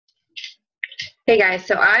Hey guys,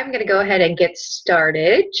 so I'm going to go ahead and get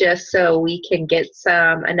started just so we can get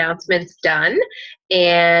some announcements done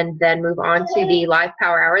and then move on to the live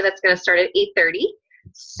power hour that's going to start at 8:30.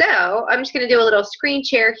 So I'm just going to do a little screen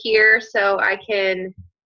share here so I can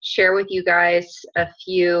share with you guys a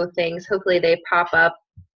few things. Hopefully they pop up.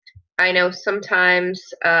 I know sometimes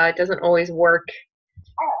it doesn't always work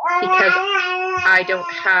because I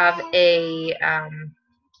don't have a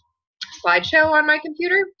slideshow on my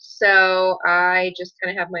computer, so I just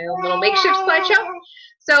kind of have my own little makeshift slideshow.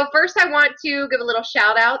 So first I want to give a little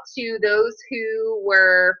shout out to those who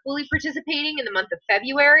were fully participating in the month of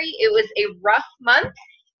February. It was a rough month.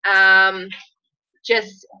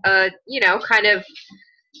 Kind of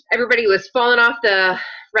everybody was falling off the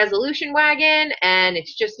resolution wagon, and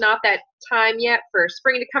it's just not that time yet for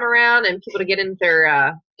spring to come around and people to get in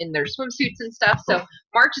their swimsuits and stuff. So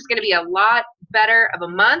March is going to be a lot better of a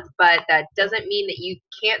month, but that doesn't mean that you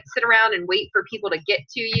can't sit around and wait for people to get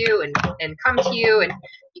to you and come to you, and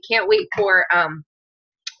you can't wait for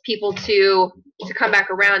people to come back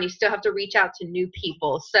around. You still have to reach out to new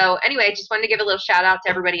people. So anyway, I just wanted to give a little shout out to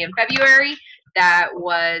everybody in February that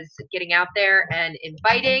was getting out there and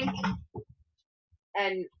inviting.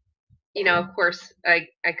 And of course, I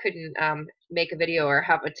couldn't make a video or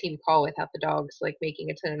have a team call without the dogs like making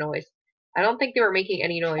a ton of noise. I don't think they were making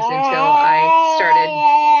any noise until I started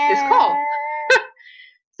this call.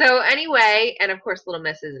 So anyway, and of course, Little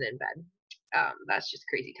Miss isn't in bed. That's just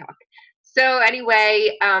crazy talk. So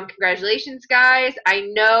anyway, congratulations, guys. I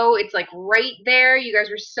know it's like right there. You guys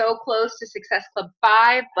were so close to Success Club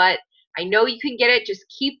 5, but I know you can get it. Just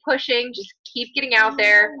keep pushing. Just keep getting out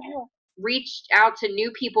there. Reach out to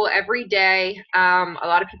new people every day. A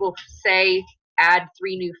lot of people say add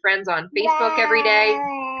 3 new friends on Facebook every day.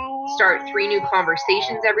 Start 3 new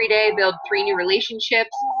conversations every day. Build 3 new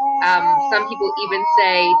relationships. Some people even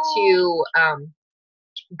say to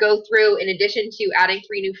go through, in addition to adding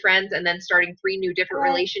 3 new friends and then starting 3 new different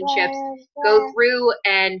relationships, go through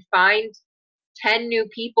and find 10 new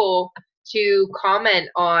people to comment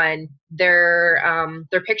on their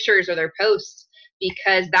pictures or their posts,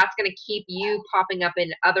 because that's going to keep you popping up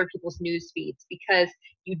in other people's news feeds, because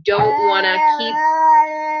you don't want to keep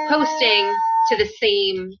posting to the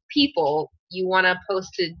same people. You want to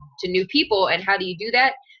post to new people. And how do you do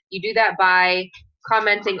that? You do that by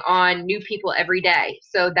commenting on new people every day.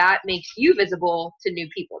 So that makes you visible to new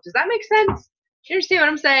people. Does that make sense? Do you understand what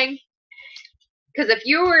I'm saying? Because if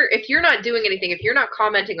you're not doing anything, if you're not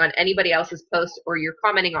commenting on anybody else's posts, or you're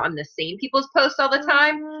commenting on the same people's posts all the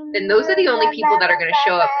time, then those are the only people that are going to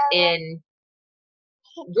show up in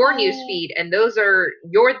your news feed, and those are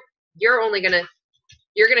you're going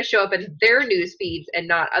to show up in their news feeds and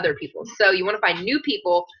not other people's. So you want to find new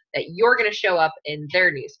people that you're going to show up in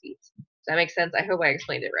their news feeds. Does that make sense? I hope I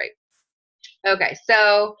explained it right. Okay,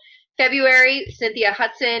 so February, Cynthia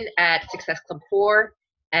Hudson at Success Club 4.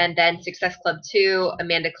 And then Success Club 2,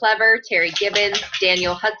 Amanda Clever, Terry Gibbons,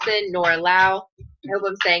 Daniel Hudson, Nora Lau. I hope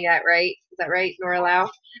I'm saying that right. Is that right, Nora Lau?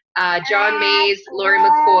 John Mays, Lori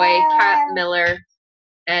McCoy, Kat Miller,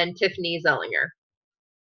 and Tiffany Zellinger.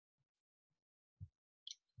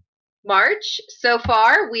 March, so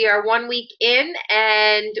far, we are 1 week in,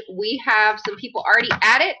 and we have some people already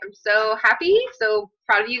at it. I'm so happy, so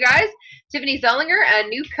proud of you guys. Tiffany Zellinger, a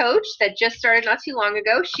new coach that just started not too long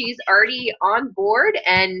ago. She's already on board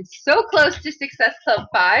and so close to Success Club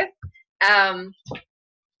 5.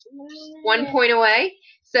 1 point away.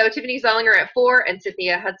 So Tiffany Zellinger at 4 and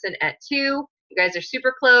Cynthia Hudson at 2. You guys are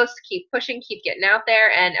super close. Keep pushing, keep getting out there.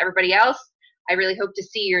 And everybody else, I really hope to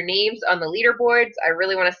see your names on the leaderboards. I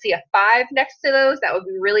really want to see a 5 next to those. That would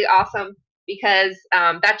be really awesome, because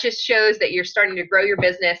that just shows that you're starting to grow your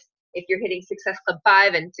business if you're hitting Success Club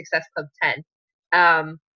 5 and Success Club 10.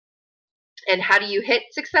 And how do you hit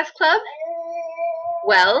Success Club?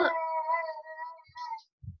 Well,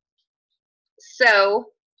 so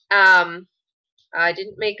I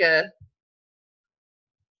didn't make a,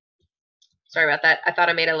 sorry about that. I thought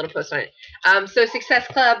I made a little post on it. So Success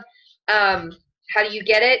Club, how do you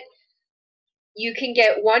get it? You can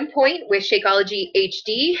get 1 point with Shakeology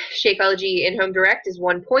HD. Shakeology in-home direct is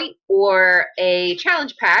 1 point, or a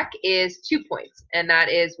challenge pack is 2 points, and that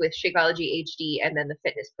is with Shakeology HD and then the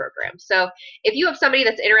fitness program. So if you have somebody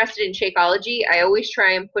that's interested in Shakeology, I always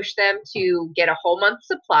try and push them to get a whole month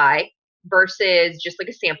supply versus just like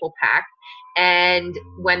a sample pack. And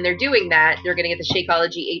when they're doing that, they're going to get the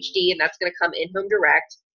Shakeology HD, and that's going to come in-home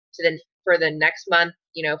direct to then for the next month,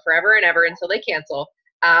 forever and ever until they cancel.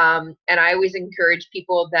 And I always encourage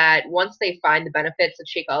people that once they find the benefits of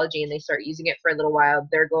Shakeology and they start using it for a little while,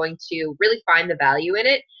 they're going to really find the value in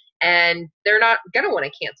it. and they're not going to want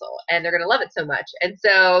to cancel, and they're going to love it so much. And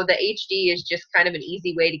so the HD is just kind of an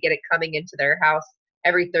easy way to get it coming into their house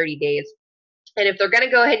every 30 days. And if they're going to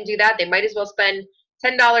go ahead and do that, they might as well spend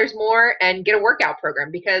 $10 more and get a workout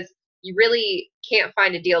program, because you really can't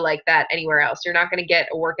find a deal like that anywhere else. You're not going to get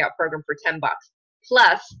a workout program for 10 bucks.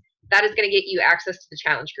 Plus, that is going to get you access to the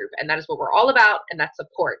challenge group, and that is what we're all about, and that's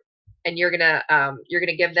support. And you're gonna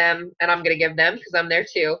give them, and I'm gonna give them, because I'm there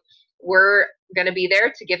too. We're gonna be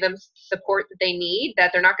there to give them support that they need,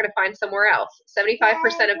 that they're not gonna find somewhere else.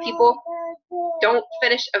 75% of people don't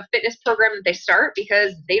finish a fitness program that they start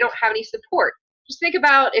because they don't have any support. Just think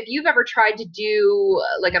about if you've ever tried to do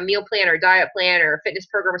like a meal plan or a diet plan or a fitness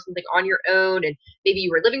program or something on your own, and maybe you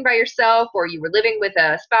were living by yourself, or you were living with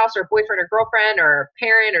a spouse or a boyfriend or girlfriend or a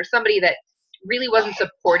parent or somebody that really wasn't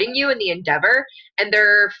supporting you in the endeavor, and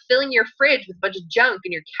they're filling your fridge with a bunch of junk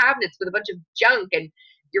and your cabinets with a bunch of junk, and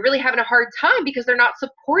you're really having a hard time because they're not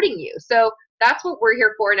supporting you. So that's what we're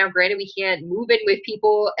here for. Now, granted, we can't move in with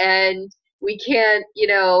people, and we can't,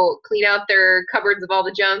 clean out their cupboards of all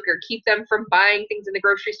the junk or keep them from buying things in the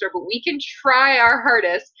grocery store, but we can try our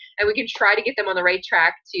hardest, and we can try to get them on the right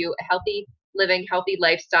track to a healthy living, healthy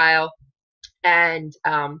lifestyle, and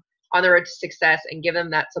on the road to success, and give them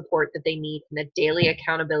that support that they need and the daily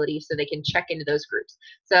accountability so they can check into those groups.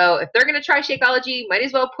 So if they're going to try Shakeology, might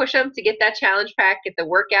as well push them to get that challenge pack, get the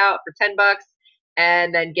workout for 10 bucks,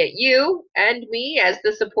 and then get you and me as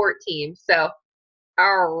the support team. So,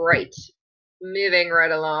 all right, moving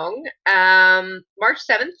right along. March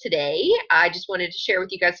 7th today, I just wanted to share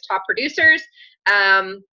with you guys top producers.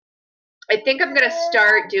 I think I'm going to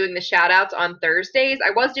start doing the shout outs on Thursdays.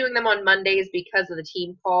 I was doing them on Mondays because of the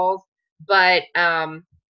team calls, but I'm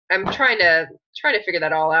trying to figure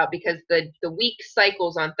that all out because the week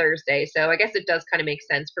cycles on Thursday. So I guess it does kind of make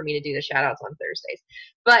sense for me to do the shout outs on Thursdays.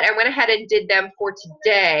 But I went ahead and did them for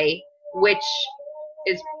today, which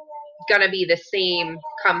is going to be the same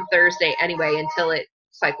come Thursday anyway until it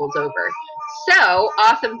cycles over. So,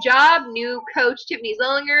 awesome job. New coach Tiffany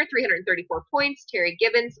Zollinger, 334 points. Terry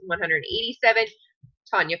Gibbons, 187.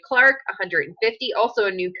 Tanya Clark, 150. Also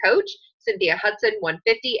a new coach, Cynthia Hudson,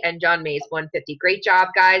 150. And John Mays, 150. Great job,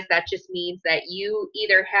 guys. That just means that you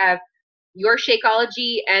either have your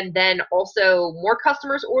Shakeology and then also more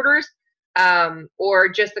customers' orders, or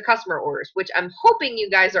just the customer orders, which I'm hoping you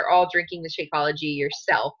guys are all drinking the Shakeology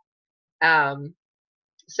yourself.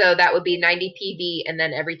 So that would be 90 PV, and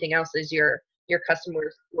then everything else is your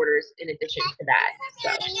customers' orders in addition to that. So.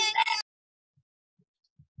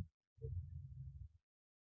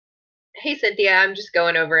 Hey, Cynthia, I'm just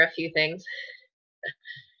going over a few things.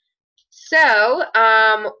 So,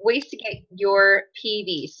 ways to get your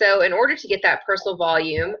PV. So in order to get that personal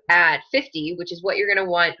volume at 50, which is what you're going to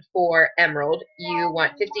want for Emerald, you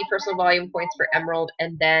want 50 personal volume points for Emerald,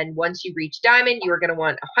 and then once you reach Diamond, you are going to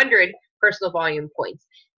want 100 personal volume points.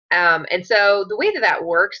 And so the way that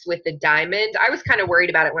works with the Diamond, I was kind of worried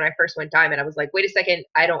about it when I first went Diamond. I was like, wait a second,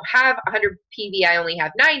 I don't have 100 PV, I only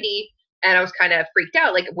have 90, and I was kind of freaked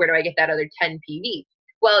out, like, where do I get that other 10 PV?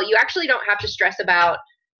 Well, you actually don't have to stress about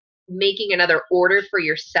making another order for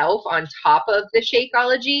yourself on top of the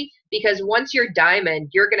Shakeology, because once you're Diamond,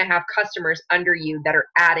 you're going to have customers under you that are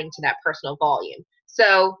adding to that personal volume.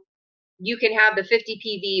 So you can have the 50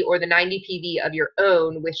 PV or the 90 PV of your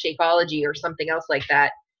own with Shakeology or something else like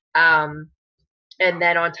that. And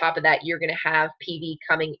then on top of that, you're going to have PV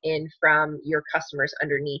coming in from your customers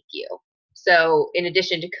underneath you. So in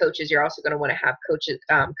addition to coaches, you're also going to want to have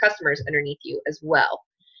customers underneath you as well.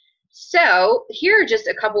 So here are just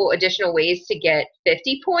a couple additional ways to get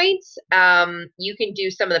 50 points. You can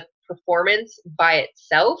do some of the performance by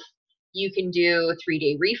itself. You can do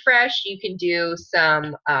 3-day refresh. You can do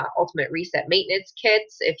some ultimate reset maintenance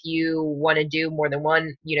kits. If you want to do more than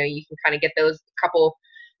one, you can kind of get those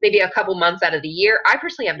maybe a couple months out of the year. I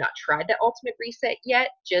personally have not tried the ultimate reset yet,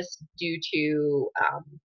 just due to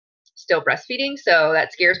still breastfeeding, so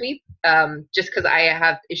that scares me, just because I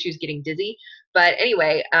have issues getting dizzy. But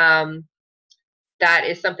anyway, that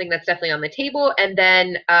is something that's definitely on the table. And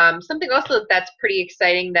then something also that's pretty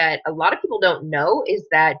exciting that a lot of people don't know is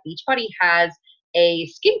that Beachbody has a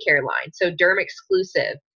skincare line, so derm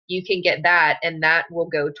exclusive. You can get that, and that will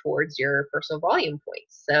go towards your personal volume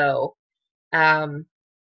points. So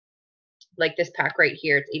like this pack right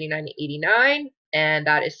here, it's $89.89, and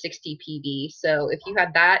that is 60 PV. So if you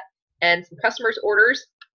had that and some customers' orders,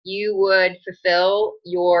 you would fulfill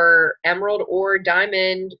your Emerald or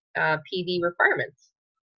Diamond PV requirements.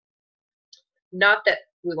 Not that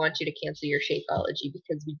we want you to cancel your Shakeology,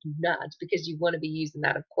 because we do not, because you want to be using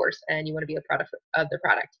that, of course, and you want to be a product of the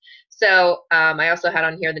product. So I also had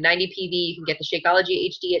on here the 90 PV. You can get the Shakeology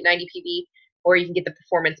HD at 90 PV, or you can get the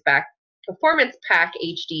Performance Pack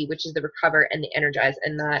HD, which is the Recover and the Energize,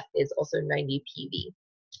 and that is also 90 PV.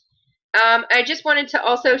 I just wanted to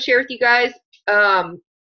also share with you guys,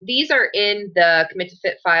 these are in the Commit to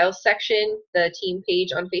Fit Files section, the team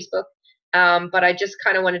page on Facebook, but I just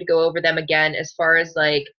kind of wanted to go over them again as far as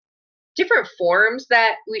like different forms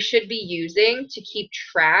that we should be using to keep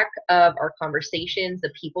track of our conversations,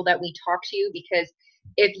 the people that we talk to, because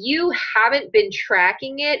if you haven't been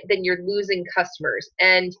tracking it, then you're losing customers.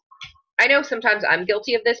 And I know sometimes I'm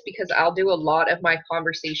guilty of this, because I'll do a lot of my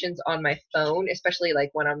conversations on my phone, especially like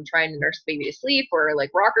when I'm trying to nurse the baby to sleep or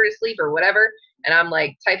like rock her to sleep or whatever. And I'm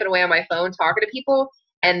like typing away on my phone, talking to people.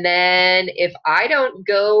 And then if I don't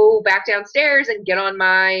go back downstairs and get on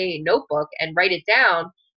my notebook and write it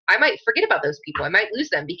down, I might forget about those people. I might lose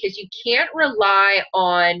them, because you can't rely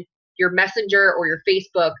on your Messenger or your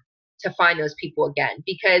Facebook to find those people again,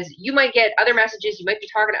 because you might get other messages. You might be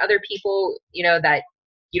talking to other people, you know, that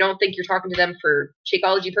you don't think you're talking to them for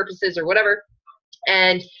Shakeology purposes or whatever,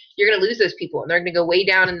 and you're going to lose those people, and they're going to go way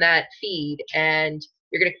down in that feed, and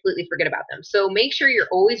you're going to completely forget about them. So make sure you're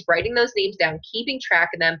always writing those names down, keeping track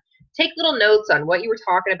of them. Take little notes on what you were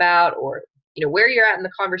talking about, or you know, where you're at in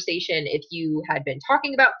the conversation, if you had been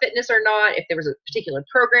talking about fitness or not, if there was a particular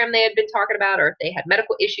program they had been talking about, or if they had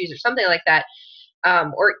medical issues or something like that.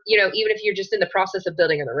 Or, you know, even if you're just in the process of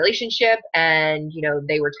building a relationship and, you know,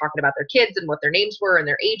 they were talking about their kids and what their names were and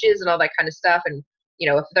their ages and all that kind of stuff. And, you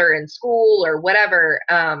know, if they're in school or whatever,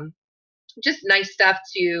 just nice stuff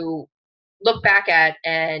to look back at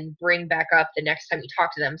and bring back up the next time you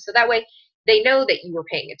talk to them. So that way they know that you were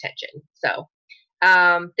paying attention. So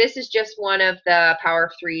this is just one of the Power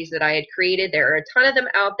of Threes that I had created. There are a ton of them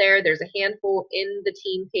out there. There's a handful in the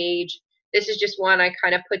team page. This is just one I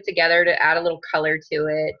kind of put together to add a little color to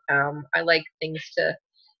it. I like things to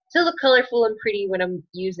look colorful and pretty when I'm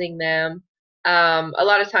using them. A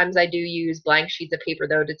lot of times I do use blank sheets of paper,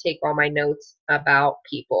 though, to take all my notes about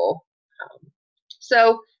people.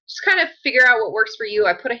 So just kind of figure out what works for you.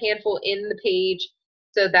 I put a handful in the page,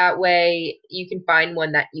 so that way you can find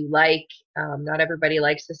one that you like. Not everybody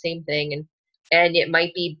likes the same thing, and it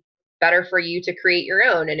might be better for you to create your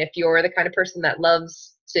own. And if you're the kind of person that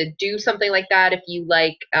loves to do something like that, if you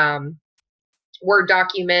like Word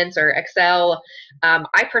documents or Excel,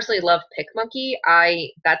 I personally love PicMonkey.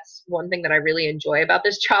 That's one thing that I really enjoy about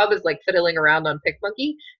this job, is like fiddling around on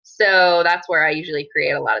PicMonkey. So that's where I usually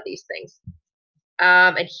create a lot of these things.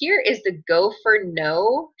 And here is the Go for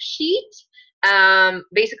No sheet.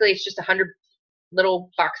 Basically, it's just 100 little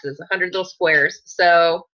boxes, 100 little squares.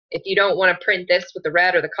 So if you don't want to print this with the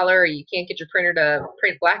red or the color, or you can't get your printer to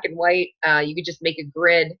print black and white, you could just make a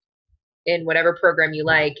grid in whatever program you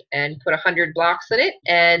like and put 100 blocks in it.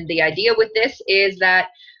 And the idea with this is that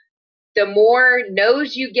the more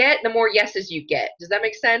no's you get, the more yeses you get. Does that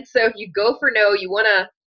make sense? So if you go for no, you want to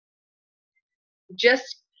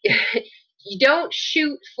just, you don't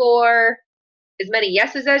shoot for as many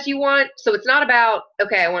yeses as you want. So it's not about,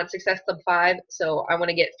 okay, I want Success Club 5, so I want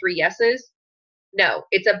to get 3 yeses. No,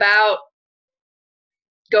 it's about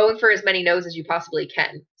going for as many no's as you possibly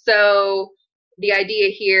can. So the idea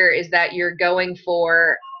here is that you're going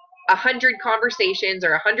for 100 conversations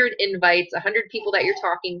or 100 invites, 100 people that you're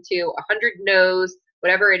talking to, 100 no's,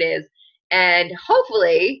 whatever it is. And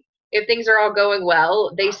hopefully, if things are all going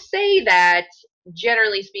well, they say that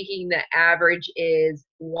generally speaking, the average is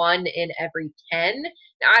 1 in every 10.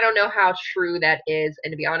 Now, I don't know how true that is.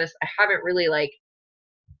 And to be honest, I haven't really like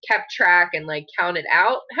kept track and like counted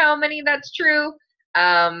out how many that's true.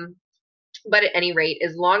 But at any rate,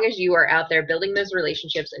 as long as you are out there building those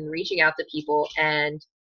relationships and reaching out to people and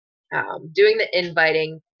doing the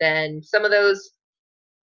inviting, then some of those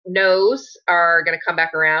no's are going to come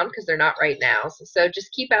back around because they're not right now. So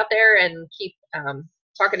just keep out there and keep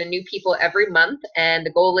talking to new people every month. And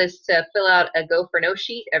the goal is to fill out a Go for No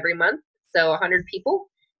sheet every month. So 100 people.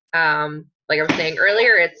 Like I was saying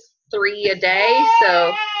earlier, it's 3 a day.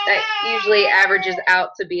 So that usually averages out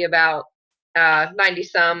to be about 90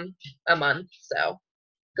 some a month. So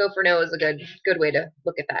Go for No is a good way to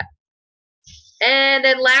look at that. And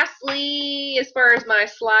then lastly, as far as my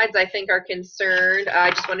slides I think are concerned, I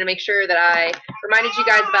just wanted to make sure that I reminded you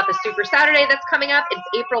guys about the Super Saturday that's coming up. It's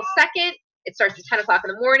April 2nd. It starts at 10 o'clock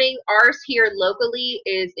in the morning. Ours here locally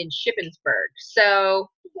is in Shippensburg. So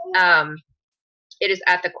it is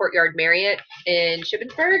at the Courtyard Marriott in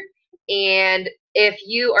Shippensburg. And if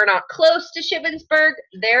you are not close to Shippensburg,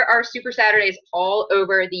 there are Super Saturdays all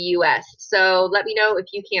over the U.S. So let me know if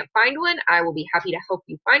you can't find one. I will be happy to help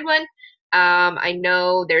you find one. I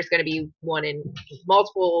know there's going to be one in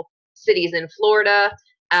multiple cities in Florida,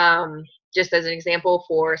 just as an example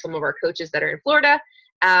for some of our coaches that are in Florida.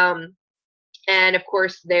 And of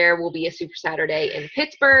course, there will be a Super Saturday in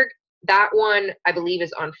Pittsburgh. That one, I believe,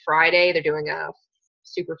 is on Friday. They're doing a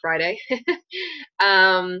Super Friday.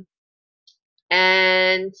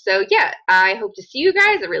 And so, yeah, I hope to see you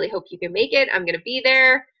guys. I really hope you can make it. I'm going to be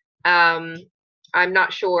there. I'm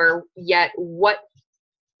not sure yet what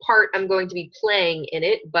part I'm going to be playing in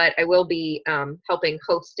it, but I will be helping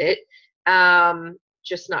host it.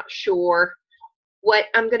 Just not sure what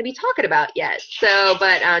I'm going to be talking about yet. So,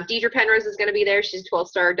 but Deidre Penrose is going to be there. She's a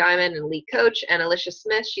 12-star diamond and elite coach. And Alicia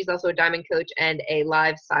Smith, she's also a diamond coach and a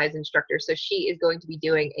live size instructor. So she is going to be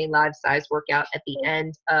doing a live size workout at the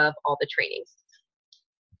end of all the trainings.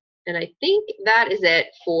 And I think that is it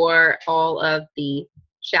for all of the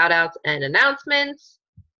shout outs and announcements.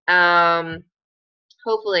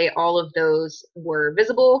 Hopefully all of those were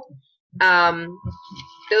visible.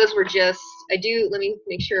 Those were just, let me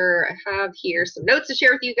make sure I have here some notes to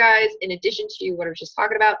share with you guys in addition to what I was just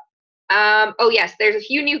talking about. Oh yes, there's a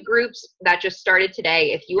few new groups that just started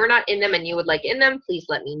today. If you are not in them and you would like in them, please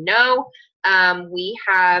let me know. We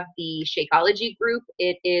have the Shakeology group.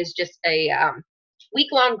 It is just a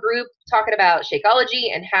week-long group talking about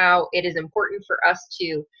Shakeology and how it is important for us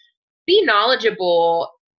to be knowledgeable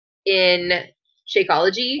in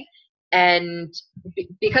Shakeology, and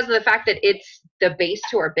because of the fact that it's the base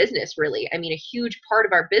to our business, really. I mean, a huge part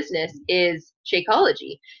of our business is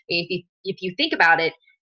Shakeology. I mean, if you think about it,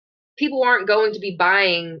 people aren't going to be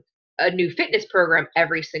buying a new fitness program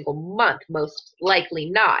every single month, most likely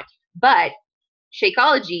not. But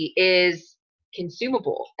Shakeology is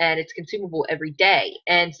consumable, and it's consumable every day.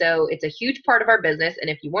 And so it's a huge part of our business. And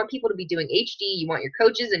if you want people to be doing HD, you want your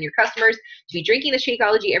coaches and your customers to be drinking the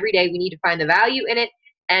Shakeology every day, we need to find the value in it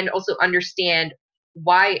and also understand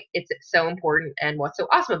why it's so important and what's so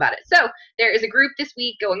awesome about it. So there is a group this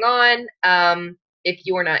week going on. If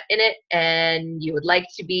you're not in it and you would like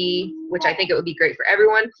to be, which I think it would be great for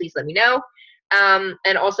everyone, please let me know.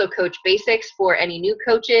 And also Coach Basics for any new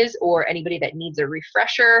coaches or anybody that needs a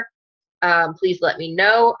refresher. Please let me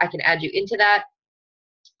know. I can add you into that.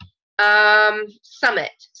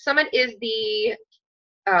 Summit. Summit is the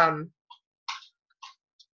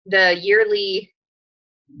yearly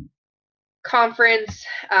conference.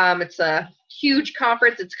 It's a huge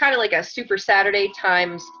conference. It's kind of like a Super Saturday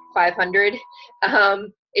times 500.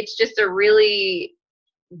 It's just a really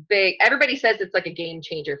big, everybody says it's like a game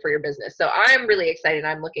changer for your business. So I'm really excited.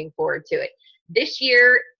 I'm looking forward to it. This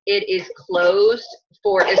year, it is closed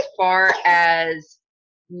for as far as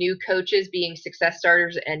new coaches being success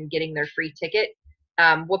starters and getting their free ticket.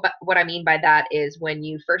 What I mean by that is when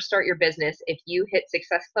you first start your business, if you hit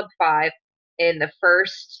Success Club 5 in the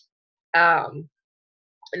first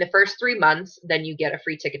 3 months, then you get a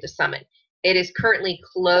free ticket to Summit. It is currently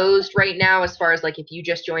closed right now as far as like if you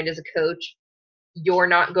just joined as a coach, you're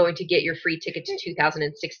not going to get your free ticket to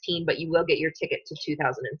 2016, but you will get your ticket to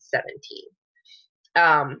 2017.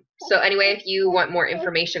 So anyway, if you want more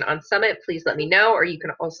information on Summit, please let me know, or you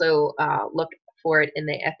can also look for it in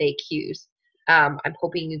the FAQs. I'm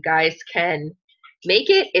hoping you guys can make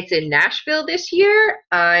it. It's in Nashville this year.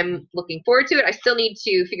 I'm looking forward to it. I still need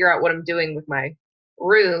to figure out what I'm doing with my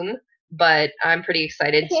room, but I'm pretty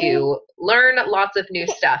excited to learn lots of new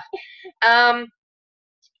stuff.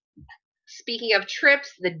 Speaking of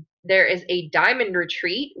trips, there is a diamond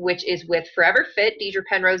retreat, which is with Forever Fit, Deidre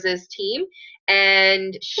Penrose's team,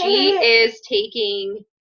 and she is taking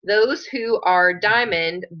those who are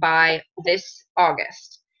diamond by this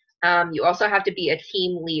August. You also have to be a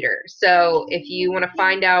team leader. So if you want to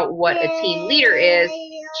find out what a team leader is,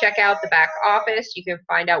 check out the back office. You can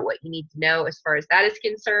find out what you need to know as far as that is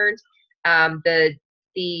concerned. The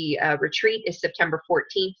retreat is September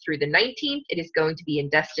 14th through the 19th. It is going to be in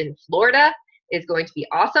Destin, Florida. It's going to be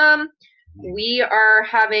awesome. We are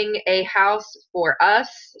having a house for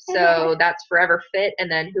us, so that's Forever Fit, and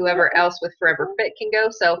then whoever else with Forever Fit can go.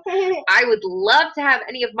 So I would love to have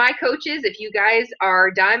any of my coaches. If you guys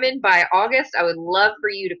are diamond by August, I would love for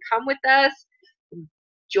you to come with us.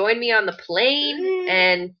 Join me on the plane,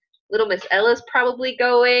 and little Miss Ella's probably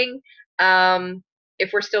going.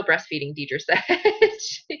 If we're still breastfeeding, Deidre said.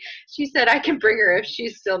 she said I can bring her if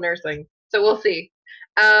she's still nursing. So we'll see.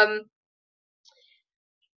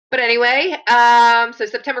 But anyway, so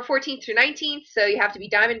September 14th through 19th. So you have to be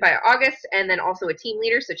diamond by August, and then also a team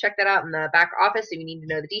leader. So check that out in the back office if you need to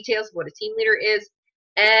know the details of what a team leader is.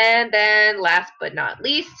 And then last but not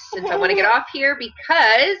least, since I want to get off here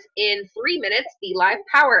because in 3 minutes the live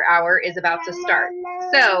power hour is about to start.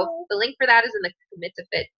 So the link for that is in the Commit to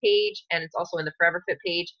Fit page, and it's also in the Forever Fit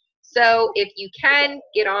page. So if you can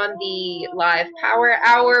get on the live power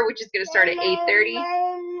hour, which is going to start at 8:30.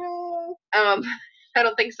 I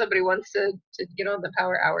don't think somebody wants to get on the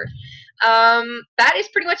power hour. That is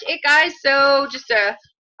pretty much it, guys. So just a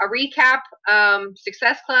recap.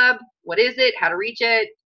 Success Club, what is it, how to reach it,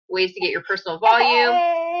 ways to get your personal volume,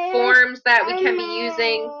 forms that we can be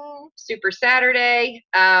using, Super Saturday,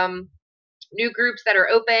 new groups that are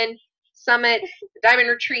open, Summit, the Diamond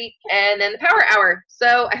Retreat, and then the Power Hour.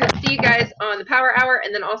 So I hope to see you guys on the Power Hour,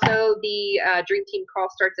 and then also the Dream Team call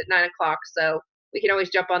starts at 9 o'clock, so we can always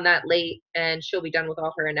jump on that late, and she'll be done with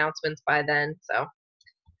all her announcements by then. So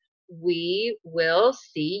we will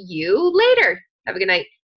see you later. Have a good night.